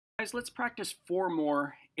Guys, let's practice 4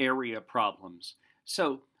 more area problems.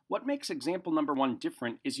 So what makes example number 1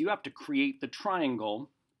 different is you have to create the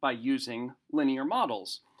triangle by using linear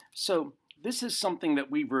models. So this is something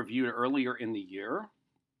that we reviewed earlier in the year.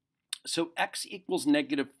 So x equals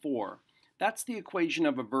 -4. That's the equation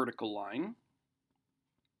of a vertical line.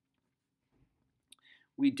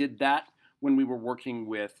 We did that when we were working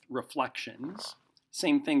with reflections.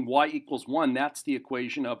 Same thing, y equals 1. That's the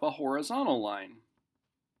equation of a horizontal line.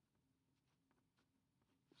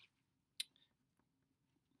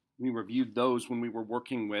 We reviewed those when we were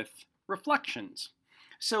working with reflections.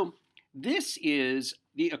 So this is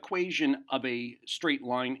the equation of a straight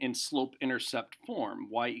line in slope-intercept form,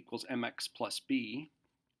 y equals mx plus b.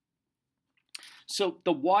 So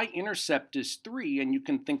the y-intercept is 3, and you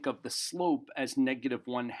can think of the slope as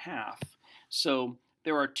 -1/2. So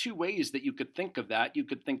there are 2 ways that you could think of that. You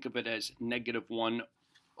could think of it as -1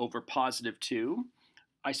 over +2.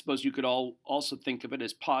 I suppose you could also think of it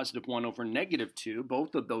as +1 over -2.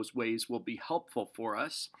 Both of those ways will be helpful for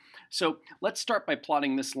us. So let's start by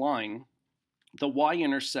plotting this line. The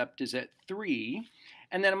y-intercept is at 3,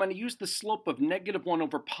 and then I'm going to use the slope of -1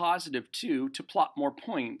 over +2 to plot more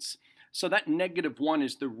points. So that -1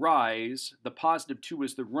 is the rise, the +2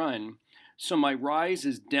 is the run. So my rise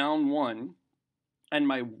is down 1, and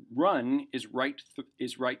my run is right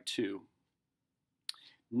 2.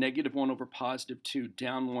 -1 over +2,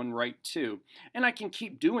 down 1, right 2. And I can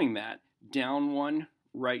keep doing that. Down 1,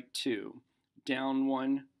 right 2. Down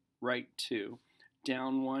 1, right 2.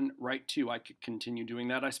 Down 1, right 2. I could continue doing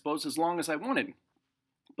that, I suppose, as long as I wanted.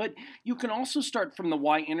 But you can also start from the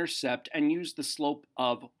y-intercept and use the slope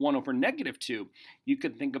of 1 over -2. You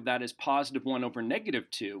could think of that as +1 over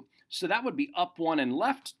 -2. So that would be up 1 and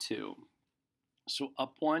left 2. So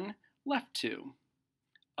up 1, left 2.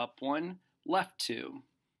 Up 1, left 2.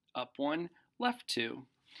 Up 1, left 2.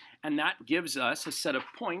 And that gives us a set of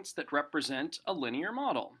points that represent a linear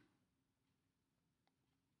model.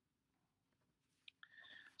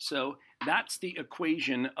 So that's the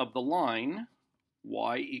equation of the line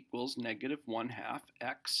y equals -1/2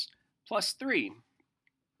 x plus 3.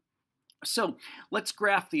 So let's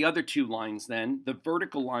graph the other 2 lines then. The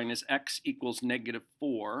vertical line is x equals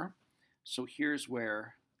 -4. So here's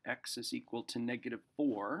where x is equal to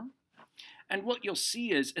 -4. And what you'll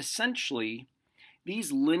see is essentially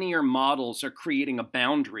these linear models are creating a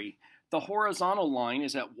boundary. The horizontal line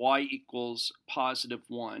is at y equals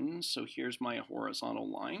 +1. So here's my horizontal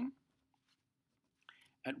line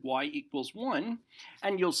at y equals 1.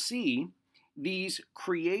 And you'll see these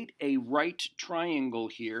create a right triangle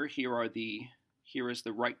here. Here is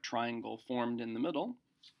the right triangle formed in the middle.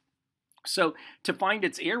 So to find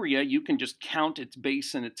its area, you can just count its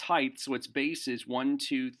base and its height. So its base is 1,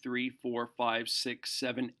 2, 3, 4, 5, 6,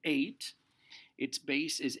 7, 8. Its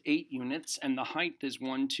base is 8 units, and the height is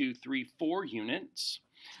 1, 2, 3, 4 units.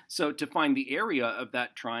 So to find the area of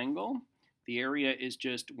that triangle, the area is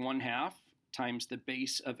just 1/2 times the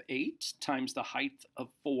base of 8 times the height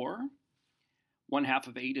of 4. 1/2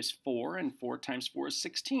 of 8 is 4, and 4 times 4 is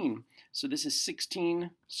 16. So this is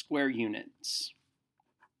 16 square units.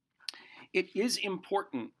 It is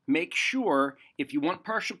important. Make sure if you want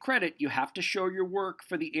partial credit, you have to show your work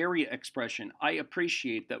for the area expression. I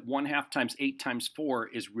appreciate that 1/2 times 8 times 4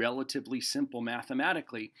 is relatively simple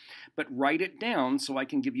mathematically, but write it down so I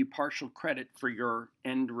can give you partial credit for your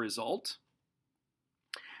end result.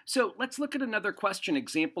 So let's look at another question,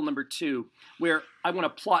 example number 2, where I want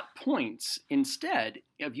to plot points. Instead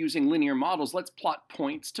of using linear models, let's plot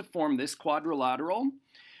points to form this quadrilateral.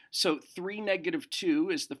 So 3, -2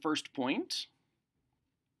 is the first point.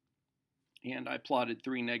 And I plotted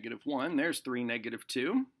 3, -1. There's 3,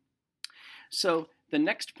 -2. So the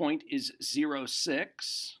next point is 0,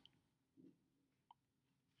 6.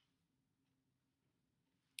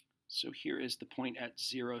 So here is the point at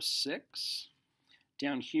 0, 6.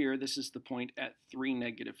 Down here, this is the point at 3,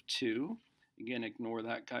 -2. Again, ignore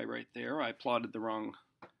that guy right there. I plotted the wrong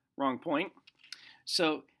point.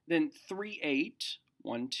 So then 3, 8.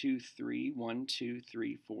 1, 2, 3, 1, 2,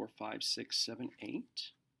 3, 4, 5, 6, 7,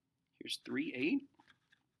 8. Here's 3, 8.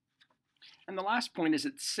 And the last point is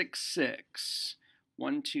at 6, 6.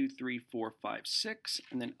 1, 2, 3, 4, 5, 6,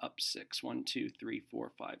 and then up 6. 1, 2, 3, 4,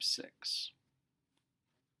 5, 6.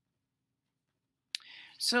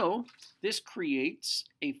 So this creates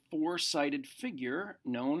a 4-sided figure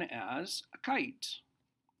known as a kite.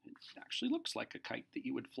 It actually looks like a kite that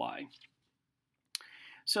you would fly.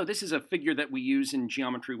 So this is a figure that we use in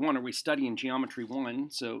Geometry 1, or we study in Geometry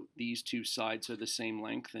 1. So these 2 sides are the same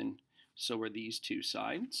length, and so are these 2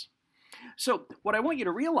 sides. So what I want you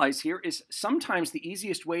to realize here is sometimes the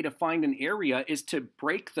easiest way to find an area is to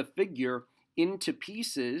break the figure into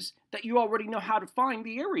pieces that you already know how to find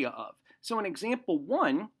the area of. So in example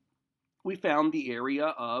 1, we found the area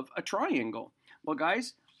of a triangle. Well,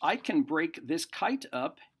 guys, I can break this kite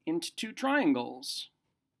up into 2 triangles.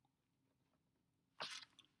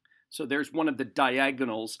 So there's one of the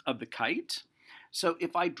diagonals of the kite. So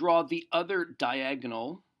if I draw the other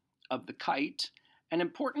diagonal of the kite, an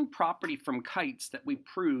important property from kites that we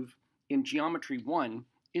prove in Geometry 1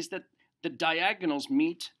 is that the diagonals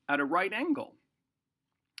meet at a right angle.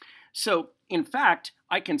 So in fact,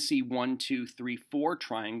 I can see 1, 2, 3, 4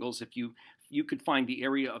 triangles. If you could find the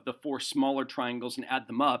area of the 4 smaller triangles and add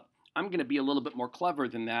them up, I'm going to be a little bit more clever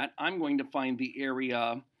than that. I'm going to find the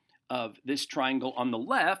area of this triangle on the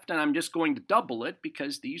left, and I'm just going to double it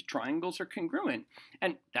because these triangles are congruent.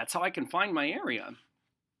 And that's how I can find my area.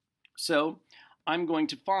 So I'm going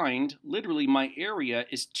to find, literally my area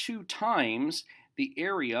is 2 times the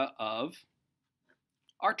area of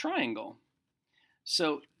our triangle.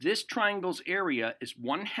 So this triangle's area is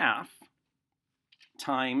 1/2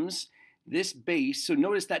 times this base. So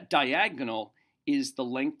notice that diagonal is the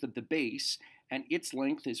length of the base, and its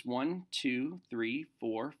length is 1, 2, 3,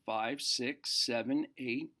 4, 5, 6, 7,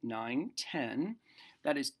 8, 9, 10.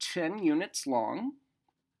 That is 10 units long.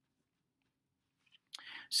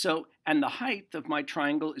 So, and the height of my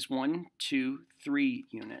triangle is 1, 2, 3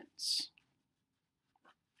 units.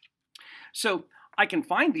 So I can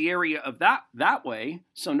find the area of that way.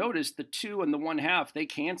 So notice the 2 and the 1/2, they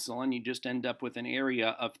cancel, and you just end up with an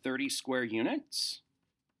area of 30 square units.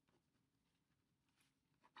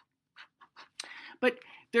 But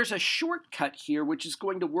there's a shortcut here which is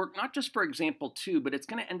going to work not just for example 2, but it's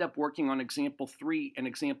going to end up working on example 3 and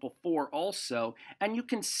example 4 also. And you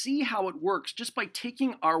can see how it works just by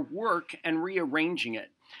taking our work and rearranging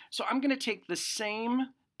it. So I'm going to take the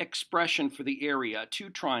same expression for the area,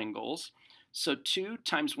 2 triangles. So 2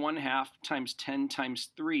 times 1/2 times 10 times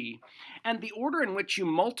 3. And the order in which you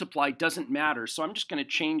multiply doesn't matter, so I'm just going to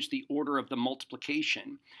change the order of the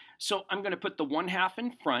multiplication. So I'm going to put the 1/2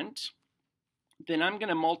 in front, then I'm going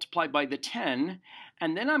to multiply by the 10,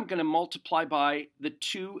 and then I'm going to multiply by the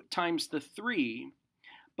 2 times the 3.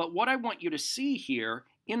 But what I want you to see here,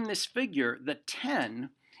 in this figure, the 10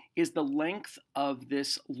 is the length of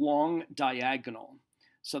this long diagonal.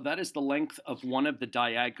 So that is the length of one of the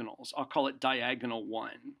diagonals. I'll call it diagonal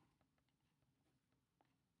 1.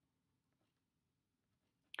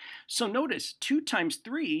 So notice 2 times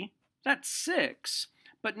 3, that's 6.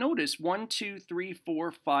 But notice 1, 2, 3,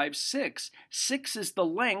 4, 5, 6. 6 is the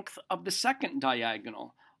length of the second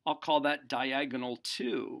diagonal. I'll call that diagonal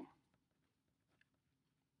 2.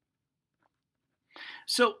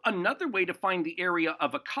 So another way to find the area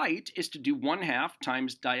of a kite is to do 1/2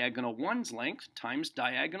 times diagonal 1's length times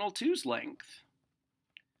diagonal 2's length.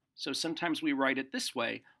 So sometimes we write it this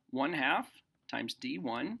way, 1/2 times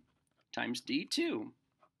d1 times d2.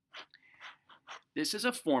 This is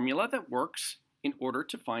a formula that works in order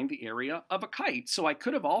to find the area of a kite. So I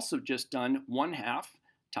could have also just done 1/2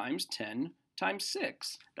 times 10 times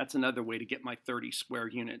 6. That's another way to get my 30 square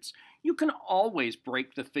units. You can always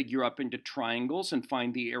break the figure up into triangles and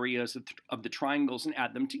find the areas of the triangles and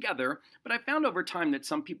add them together, but I found over time that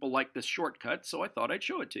some people like this shortcut, so I thought I'd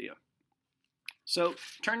show it to you. So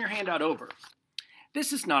turn your handout over.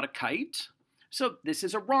 This is not a kite, so this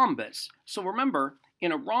is a rhombus. So remember,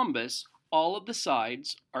 in a rhombus, all of the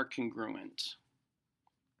sides are congruent.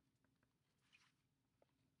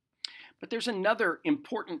 But there's another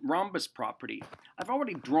important rhombus property. I've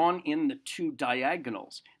already drawn in the 2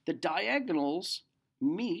 diagonals. The diagonals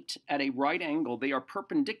meet at a right angle. They are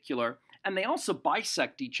perpendicular, and they also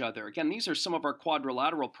bisect each other. Again, these are some of our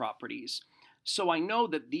quadrilateral properties. So I know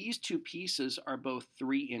that these 2 pieces are both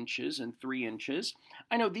 3 inches and 3 inches.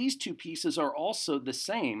 I know these 2 pieces are also the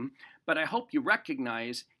same, but I hope you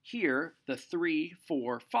recognize here the 3,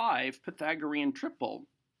 4, 5 Pythagorean triple.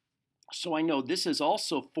 So I know this is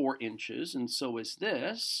also 4 inches, and so is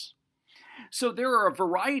this. So there are a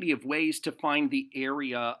variety of ways to find the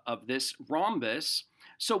area of this rhombus.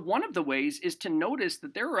 So one of the ways is to notice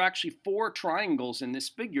that there are actually 4 triangles in this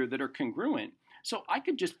figure that are congruent. So I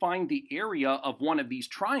could just find the area of one of these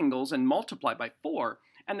triangles and multiply by 4.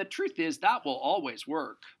 And the truth is that will always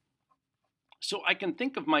work. So I can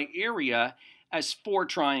think of my area as 4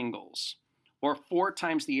 triangles, or 4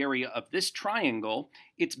 times the area of this triangle.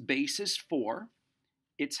 Its base is 4,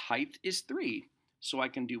 its height is 3. So I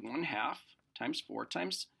can do 1/2 times 4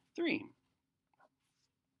 times 3.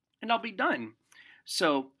 And I'll be done.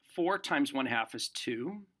 So 4 times 1/2 is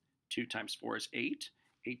 2, 2 times 4 is 8,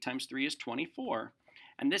 8 times 3 is 24.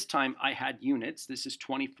 And this time I had units. This is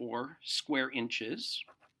 24 square inches.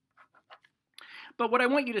 But what I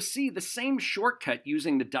want you to see, the same shortcut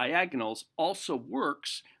using the diagonals also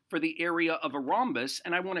works for the area of a rhombus,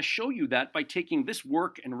 and I want to show you that by taking this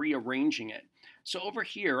work and rearranging it. So over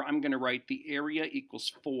here, I'm going to write the area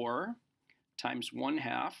equals 4 times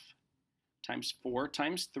 1/2 times 4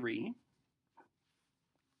 times 3.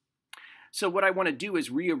 So what I want to do is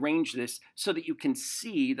rearrange this so that you can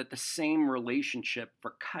see that the same relationship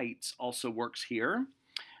for kites also works here.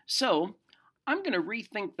 So I'm going to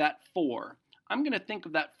rethink that 4. I'm going to think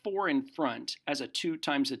of that 4 in front as a 2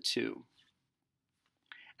 times a 2.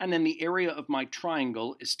 And then the area of my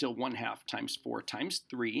triangle is still 1/2 times 4 times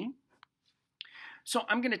 3. So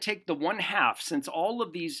I'm going to take the 1/2, since all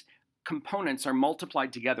of these components are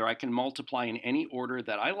multiplied together. I can multiply in any order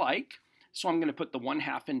that I like. So I'm going to put the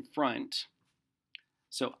 1/2 in front.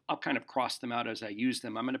 So I'll kind of cross them out as I use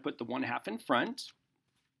them. I'm going to put the 1/2 in front.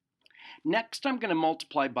 Next, I'm going to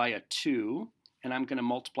multiply by a 2, and I'm going to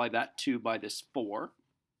multiply that 2 by this 4.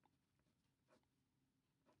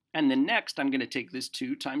 And then next, I'm going to take this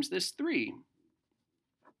 2 times this 3.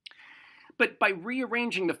 But by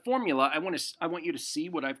rearranging the formula, I want you to see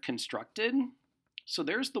what I've constructed. So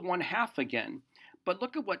there's the 1/2 again. But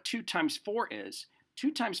look at what 2 times 4 is.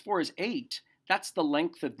 2 times 4 is 8. That's the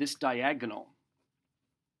length of this diagonal.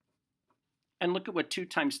 And look at what 2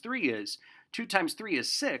 times 3 is. 2 times 3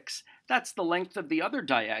 is 6. That's the length of the other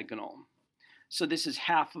diagonal. So this is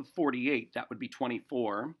half of 48. That would be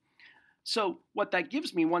 24. So what that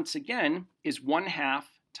gives me, once again, is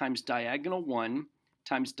 1/2 times diagonal 1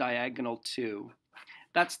 times diagonal 2.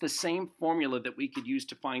 That's the same formula that we could use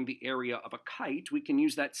to find the area of a kite. We can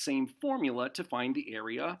use that same formula to find the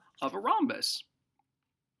area of a rhombus.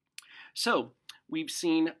 So we've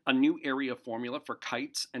seen a new area formula for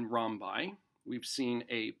kites and rhombi. We've seen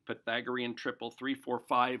a Pythagorean triple 3, 4,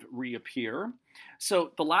 5 reappear.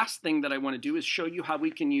 So the last thing that I want to do is show you how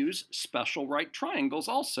we can use special right triangles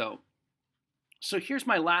also. So here's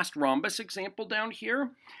my last rhombus example down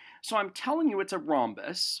here. So I'm telling you it's a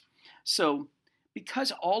rhombus. So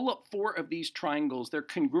because all 4 of these triangles, they're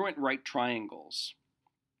congruent right triangles.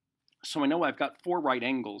 So I know I've got 4 right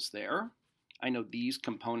angles there. I know these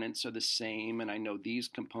components are the same, and I know these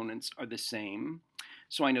components are the same.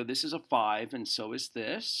 So I know this is a 5, and so is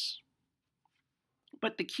this.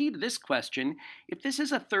 But the key to this question, if this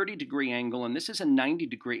is a 30-degree angle and this is a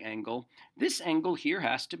 90-degree angle, this angle here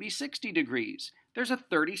has to be 60 degrees. There's a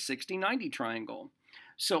 30, 60, 90 triangle.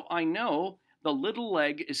 So I know the little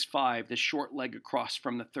leg is 5, the short leg across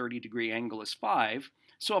from the 30-degree angle is 5.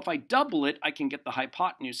 So if I double it, I can get the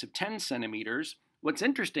hypotenuse of 10 centimeters. What's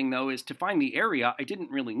interesting, though, is to find the area, I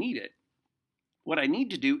didn't really need it. What I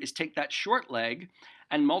need to do is take that short leg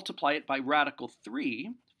and multiply it by radical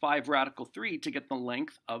 3, 5 radical 3, to get the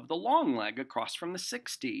length of the long leg across from the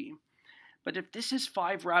 60. But if this is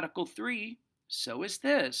 5 radical 3, so is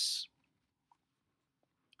this.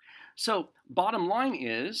 So bottom line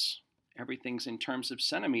is, everything's in terms of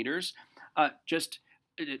centimeters. Just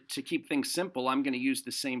to keep things simple, I'm going to use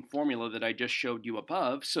the same formula that I just showed you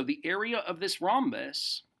above. So the area of this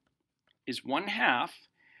rhombus is 1/2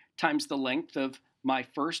 times the length of my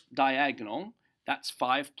first diagonal. That's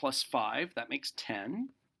 5 plus 5. That makes 10.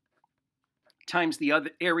 Times the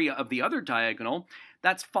other area of the other diagonal.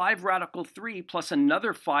 That's 5 radical 3 plus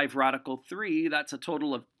another 5 radical 3. That's a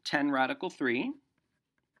total of 10 radical 3.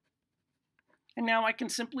 And now I can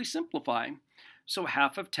simply simplify. So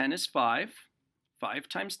half of 10 is 5. 5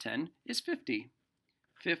 times 10 is 50.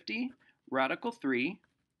 50 radical 3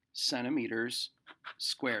 centimeters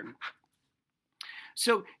squared.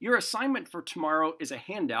 So your assignment for tomorrow is a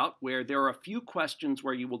handout where there are a few questions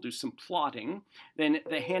where you will do some plotting. Then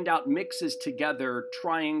the handout mixes together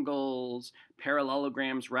triangles,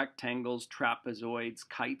 parallelograms, rectangles, trapezoids,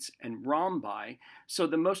 kites, and rhombi. So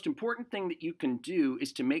the most important thing that you can do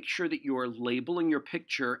is to make sure that you are labeling your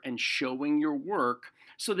picture and showing your work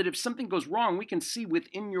so that if something goes wrong, we can see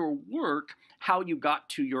within your work how you got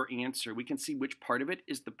to your answer. We can see which part of it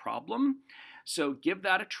is the problem. So give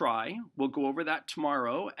that a try. We'll go over that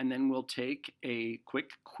tomorrow, and then we'll take a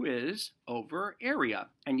quick quiz over area.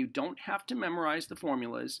 And you don't have to memorize the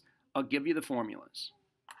formulas. I'll give you the formulas.